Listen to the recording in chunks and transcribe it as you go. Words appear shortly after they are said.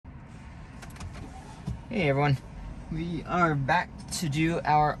Hey everyone, we are back to do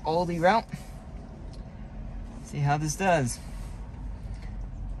our oldie route. See how this does.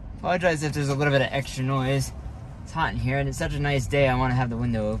 Apologize if there's a little bit of extra noise. It's hot in here and it's such a nice day I want to have the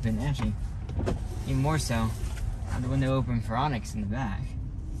window open. Actually, even more so, have the window open for Onyx in the back.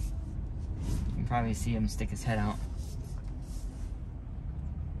 You can probably see him stick his head out.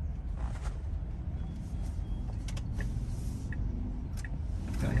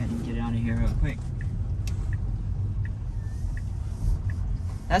 Go ahead and get out of here real quick.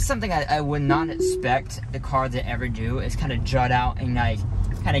 That's something I would not expect the car to ever do, is kind of jut out and like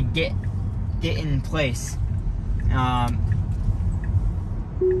kind of get in place. So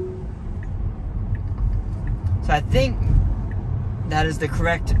I think that is the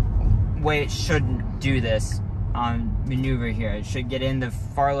correct way it should do this maneuver here. It should get in the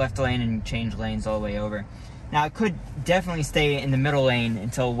far left lane and change lanes all the way over. Now it could definitely stay in the middle lane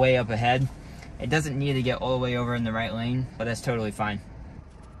until way up ahead. It doesn't need to get all the way over in the right lane, but that's totally fine.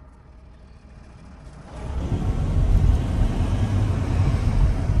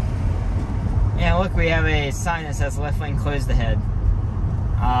 Yeah, look, we have a sign that says left lane closed ahead.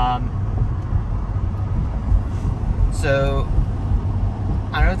 So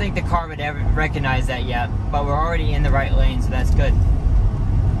I don't think the car would ever recognize that yet, but we're already in the right lane, so that's good.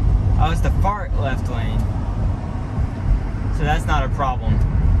 Oh, it's the far left lane, so that's not a problem.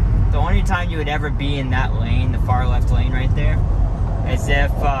 The only time you would ever be in that lane, the far left lane right there, is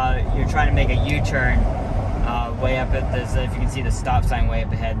if you're trying to make a U-turn way up at this, if you can see the stop sign way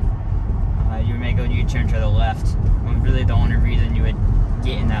up ahead. You would make a U-turn to the left. Really the only reason you would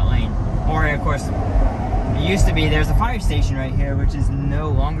get in that lane. Or of course, it used to be there's a fire station right here, which is no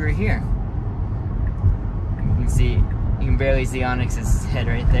longer here. You can see, you can barely see Onyx's head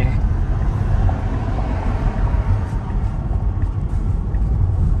right there.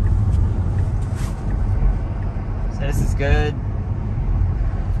 So this is good.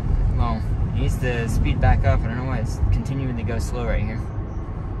 Well, it needs to speed back up. I don't know why it's continuing to go slow right here.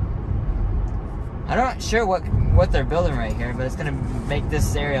 I'm not sure what they're building right here, but it's gonna make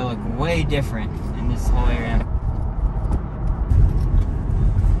this area look way different in this whole area.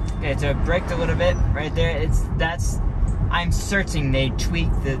 Okay, so it braked a little bit right there. I'm certain they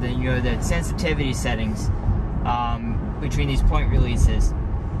tweaked the sensitivity settings between these point releases.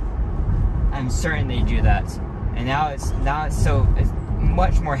 I'm certain they do that, and now it's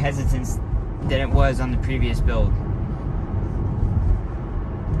much more hesitant than it was on the previous build.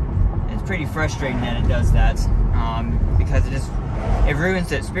 It's pretty frustrating that it does that, because it ruins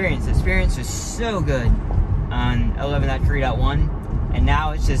the experience. The experience was so good on 11.3.1, and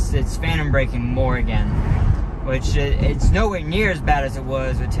now it's phantom braking more again, which it's nowhere near as bad as it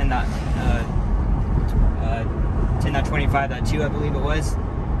was with 10.25.2, I believe it was,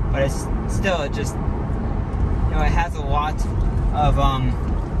 but it's still, it just, you know, it has a lot of what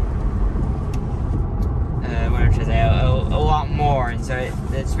I'm trying to say, a lot more, and so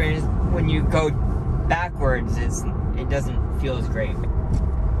the experience when you go backwards, it doesn't feel as great.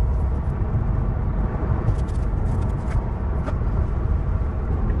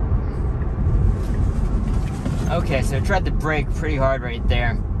 Okay, so I tried to brake pretty hard right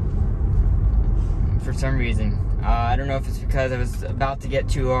there for some reason. I don't know if it's because I was about to get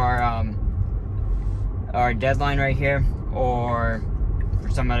to our deadline right here, or for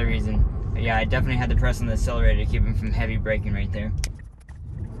some other reason. But yeah, I definitely had to press on the accelerator to keep him from heavy braking right there.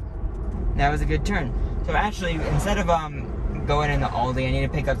 That was a good turn. So actually, instead of going into Aldi, I need to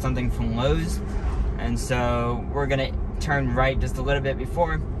pick up something from Lowe's, and so we're gonna turn right just a little bit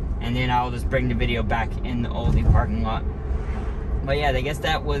before, and then I'll just bring the video back in the Aldi parking lot. But yeah, I guess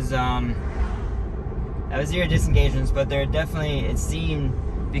that was your disengagements, but they're definitely, it's seen,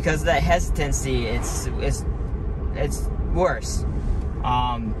 because of that hesitancy, it's worse.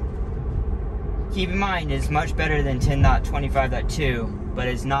 Keep in mind, it's much better than 10.25.2, but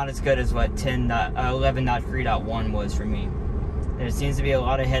it's not as good as what 11.3.1 was for me. There seems to be a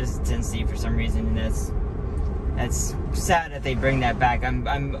lot of hesitancy for some reason, and that's sad that they bring that back.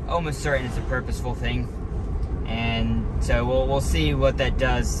 I'm almost certain it's a purposeful thing, and so we'll see what that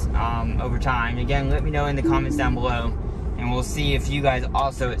does over time. Again, let me know in the comments down below, and we'll see if you guys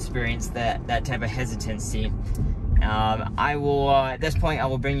also experience that type of hesitancy. I will, at this point, I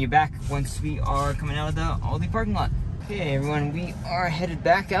will bring you back once we are coming out of the Aldi parking lot. Okay, everyone, we are headed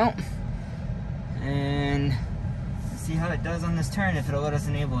back out, and see how it does on this turn, if it'll let us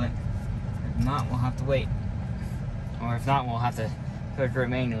enable it. If not, we'll have to wait. Or if not, we'll have to go through it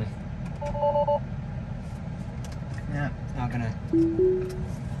manually. Yeah, it's not gonna.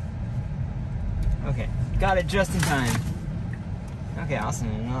 Okay, got it just in time. Okay, awesome,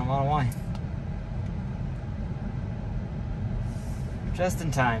 not a lot of wine. Just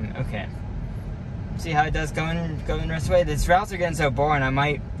in time. Okay. See how it does going the rest of the way. These routes are getting so boring. I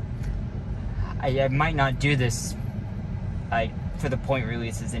might not do this for the point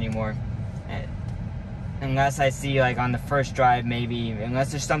releases anymore, unless I see like on the first drive, maybe, unless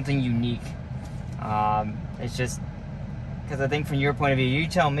there's something unique. It's just because I think from your point of view, you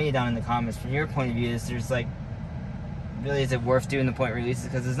tell me down in the comments, from your point of view, there's like, really, is it worth doing the point releases?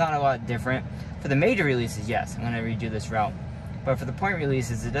 Because there's not a lot different. For the major releases, yes, I'm going to redo this route. But for the point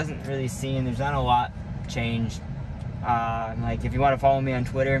releases, it doesn't really seem, there's not a lot changed. Like, if you want to follow me on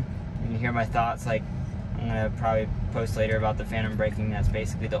Twitter, you can hear my thoughts. Like, I'm going to probably post later about the phantom braking. That's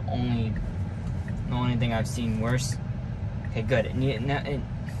basically the only thing I've seen worse. Okay, good. And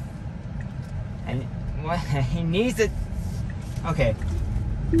what? He needs to... Okay.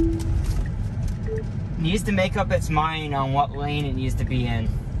 Needs to make up its mind on what lane it needs to be in.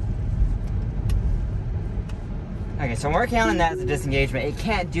 Okay, so I'm working on that as a disengagement. It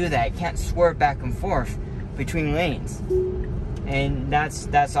can't do that. It can't swerve back and forth between lanes. And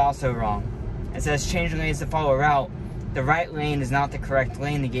that's also wrong. It says change lanes to follow route. The right lane is not the correct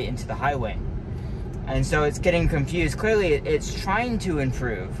lane to get into the highway. And so it's getting confused. Clearly, it's trying to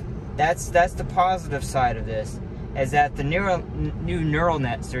improve. That's the positive side of this, is that the new neural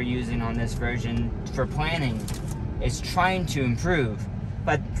nets they're using on this version for planning is trying to improve.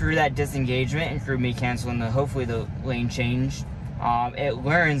 But through that disengagement and through me canceling hopefully the lane change, it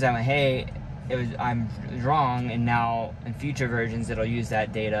learns that, hey, I'm wrong, and now in future versions it'll use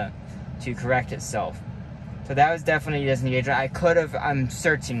that data to correct itself. So that was definitely a disengagement. I'm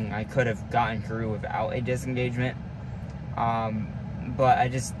certain I could have gotten through without a disengagement.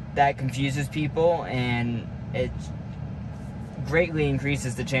 But that confuses people, and it greatly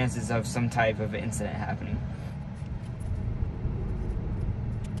increases the chances of some type of incident happening.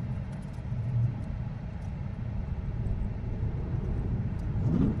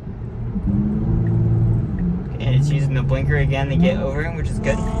 And it's using the blinker again to get over it, which is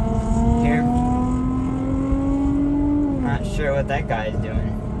good. Here. Not sure what that guy's doing.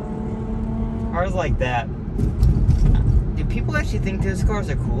 Cars like that. Do people actually think those cars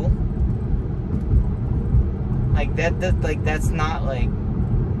are cool? Like that's not like,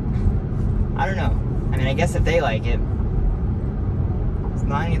 I don't know. I mean, I guess if they like it, it's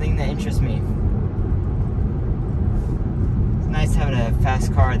not anything that interests me. It's nice having a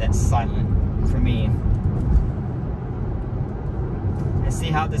fast car that's silent for me. Let's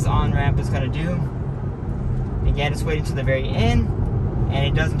see how this on-ramp is going to do. Again, it's waiting to the very end, and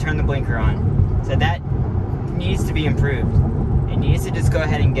it doesn't turn the blinker on. So that needs to be improved. It needs to just go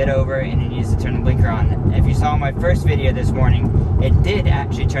ahead and get over, and it needs to turn the blinker on. If you saw my first video this morning, it did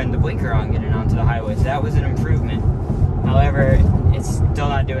actually turn the blinker on getting onto the highway, so that was an improvement. However, it's still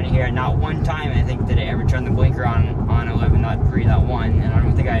not doing it here. Not one time, I think, did it ever turn the blinker on 11.3.1, and I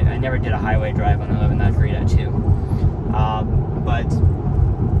don't think I never did a highway drive on 11.3.2. But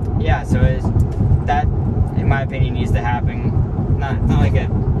yeah, so that, in my opinion, needs to happen. Not like it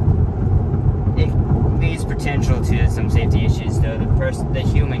leaves potential to some safety issues, though. The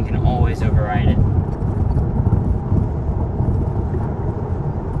human can always override it.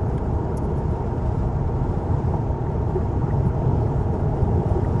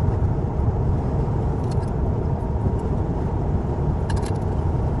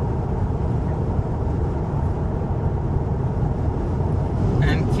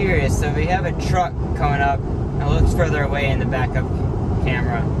 So we have a truck coming up. It looks further away in the backup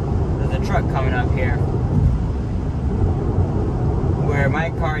camera. There's a truck coming up here, where my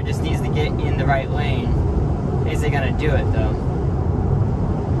car just needs to get in the right lane. Is it gonna do it though?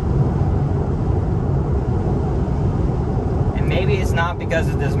 And maybe it's not because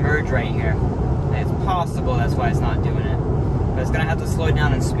of this merge right here. It's possible that's why it's not doing it. But it's gonna have to slow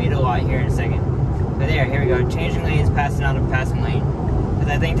down and speed a lot here in a second. But there, here we go. Changing lanes, passing out of passing lane.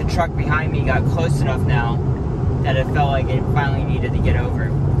 Because I think the truck behind me got close enough now that it felt like it finally needed to get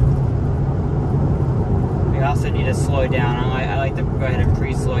over. We also need to slow down. I like to go ahead and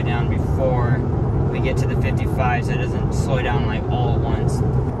pre-slow down before we get to the 55 so it doesn't slow down like all at once.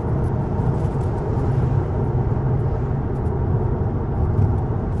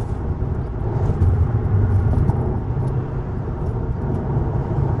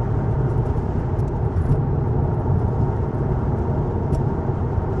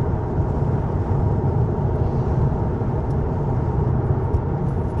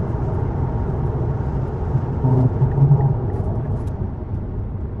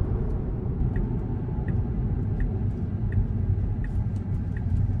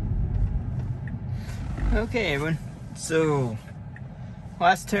 Okay, everyone, so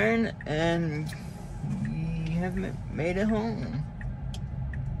last turn, and we have made it home.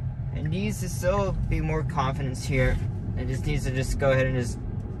 It needs to still be more confidence here. It just needs to just go ahead and just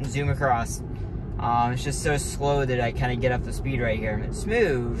zoom across. It's just so slow that I kind of get up the speed right here. It's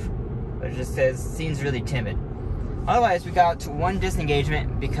smooth, but it just seems really timid. Otherwise, we got to one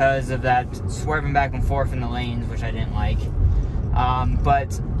disengagement because of that swerving back and forth in the lanes, which I didn't like.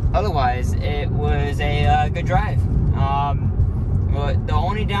 But otherwise, it was a good drive. The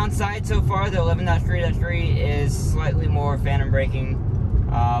only downside so far, the 11.3.3, is slightly more phantom braking,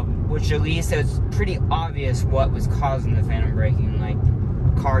 which at least it's pretty obvious what was causing the phantom braking, like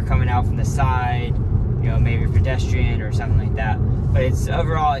a car coming out from the side, you know, maybe a pedestrian or something like that. But it's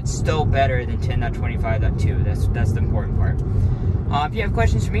overall, it's still better than 10.25.2. That's the important part. If you have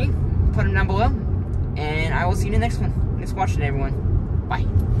questions for me, put them down below, and I will see you in the next one. Thanks for watching, everyone. Bye.